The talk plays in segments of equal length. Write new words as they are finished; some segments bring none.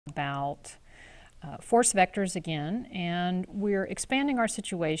about force vectors again, and we're expanding our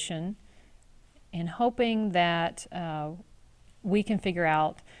situation and hoping that we can figure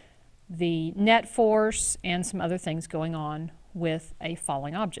out the net force and some other things going on with a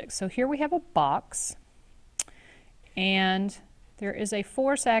falling object. So here we have a box, and there is a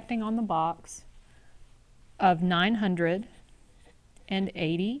force acting on the box of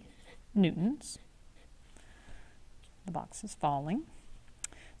 980 newtons. The box is falling.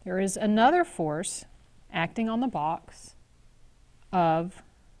 There is another force acting on the box of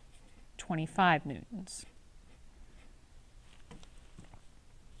 25 newtons.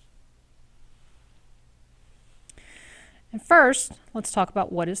 And first, let's talk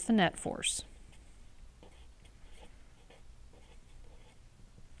about what is the net force.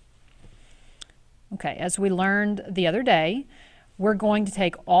 Okay, as we learned the other day, we're going to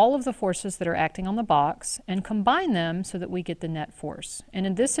take all of the forces that are acting on the box and combine them so that we get the net force. And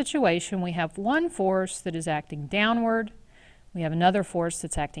in this situation, we have one force that is acting downward. We have another force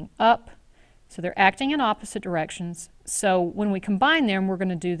that's acting up. So they're acting in opposite directions. So when we combine them, we're going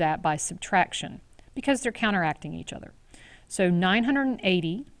to do that by subtraction because they're counteracting each other. So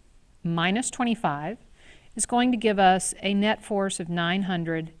 980 minus 25 is going to give us a net force of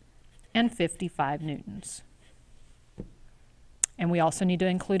 955 newtons. And we also need to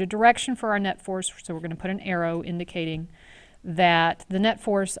include a direction for our net force, so we're going to put an arrow indicating that the net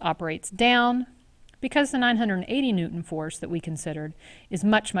force operates down because the 980 newton force that we considered is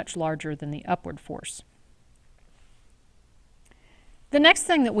much, much larger than the upward force. The next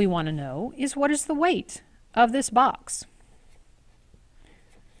thing that we want to know is what is the weight of this box?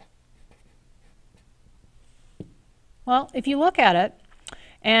 Well, if you look at it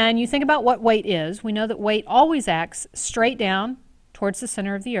and you think about what weight is, we know that weight always acts straight down towards the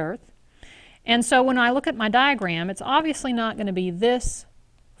center of the earth. And so when I look at my diagram, it's obviously not going to be this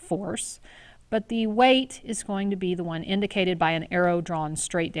force, but the weight is going to be the one indicated by an arrow drawn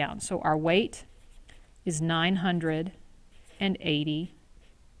straight down. So our weight is 980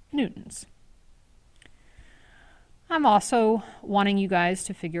 newtons. I'm also wanting you guys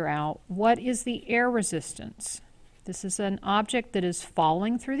to figure out what is the air resistance. This is an object that is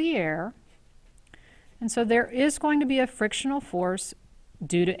falling through the air, and so there is going to be a frictional force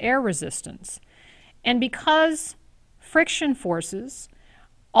due to air resistance. And because friction forces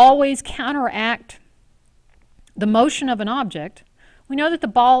always counteract the motion of an object, we know that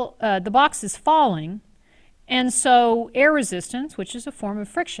the box is falling, and so air resistance, which is a form of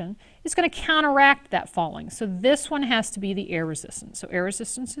friction, is going to counteract that falling. So this one has to be the air resistance. So air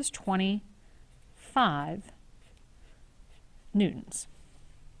resistance is 25 newtons.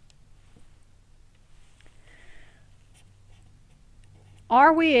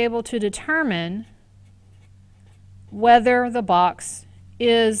 Are we able to determine whether the box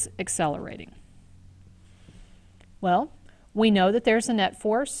is accelerating? Well, we know that there's a net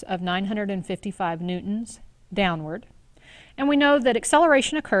force of 955 newtons downward, and we know that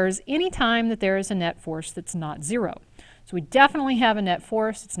acceleration occurs anytime that there is a net force that's not zero. So we definitely have a net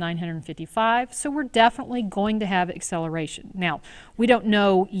force, it's 955, so we're definitely going to have acceleration. Now, we don't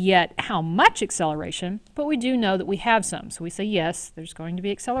know yet how much acceleration, but we do know that we have some. So we say yes, there's going to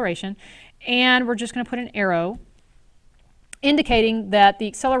be acceleration, and we're just going to put an arrow indicating that the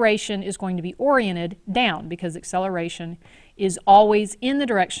acceleration is going to be oriented down because acceleration is always in the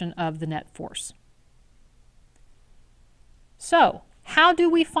direction of the net force. So, how do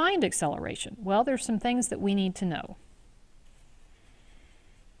we find acceleration? Well, there's some things that we need to know.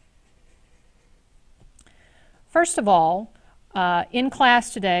 First of all, in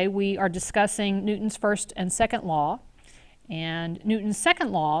class today we are discussing Newton's first and second law, and Newton's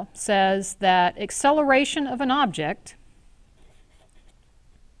second law says that acceleration of an object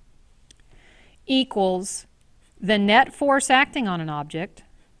equals the net force acting on an object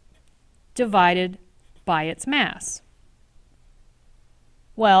divided by its mass.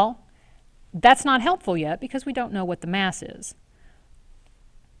 Well, that's not helpful yet because we don't know what the mass is.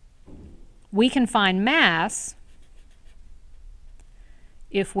 We can find mass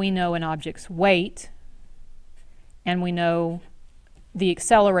if we know an object's weight and we know the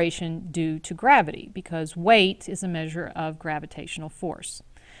acceleration due to gravity, because weight is a measure of gravitational force.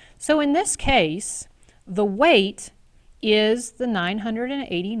 So in this case, the weight is the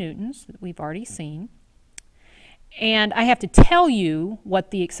 980 newtons that we've already seen. And I have to tell you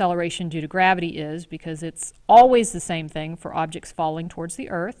what the acceleration due to gravity is because it's always the same thing for objects falling towards the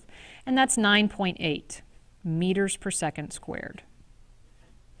earth, and that's 9.8 meters per second squared.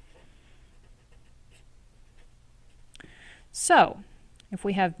 So, if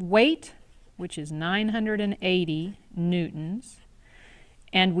we have weight, which is 980 newtons,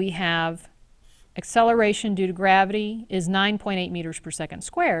 and we have acceleration due to gravity is 9.8 meters per second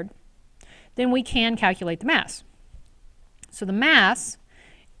squared, then we can calculate the mass. So the mass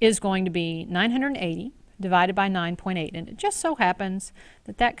is going to be 980 divided by 9.8, and it just so happens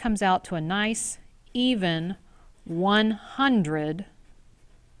that that comes out to a nice even 100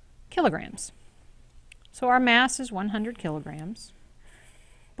 kilograms. So our mass is 100 kilograms,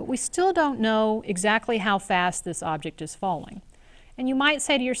 but we still don't know exactly how fast this object is falling. And you might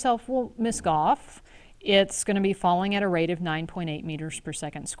say to yourself, well, Miss Goff, it's going to be falling at a rate of 9.8 meters per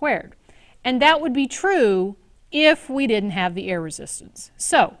second squared. And that would be true if we didn't have the air resistance.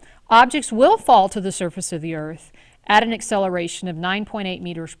 So objects will fall to the surface of the Earth at an acceleration of 9.8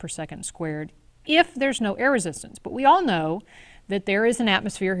 meters per second squared if there's no air resistance. But we all know that there is an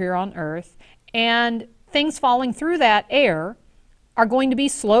atmosphere here on Earth, and things falling through that air are going to be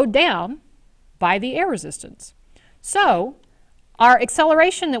slowed down by the air resistance. So our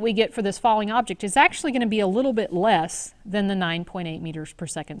acceleration that we get for this falling object is actually going to be a little bit less than the 9.8 meters per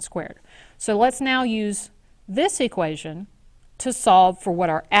second squared. So let's now use this equation to solve for what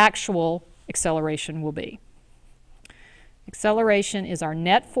our actual acceleration will be. Acceleration is our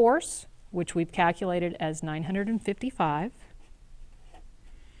net force, which we've calculated as 955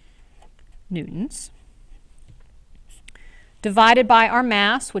 newtons, divided by our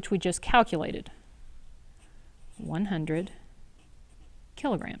mass, which we just calculated, 100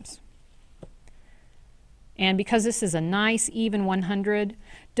 kilograms. And because this is a nice even 100,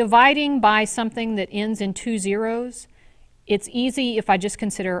 dividing by something that ends in 2 zeros, it's easy if I just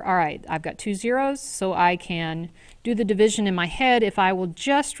consider, all right, I've got 2 zeros, so I can do the division in my head if I will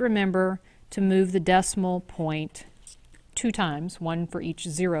just remember to move the decimal point 2 times, one for each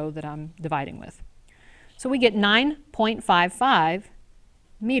zero that I'm dividing with. So we get 9.55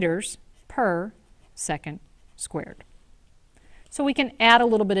 meters per second squared. So we can add a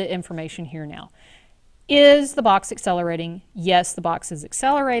little bit of information here now. Is the box accelerating? Yes, the box is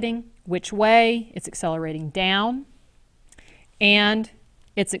accelerating. Which way? It's accelerating down. And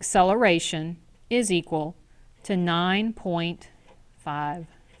its acceleration is equal to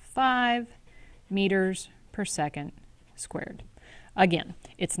 9.55 meters per second squared. Again,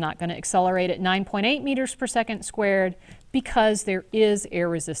 it's not going to accelerate at 9.8 meters per second squared because there is air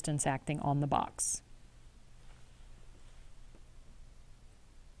resistance acting on the box.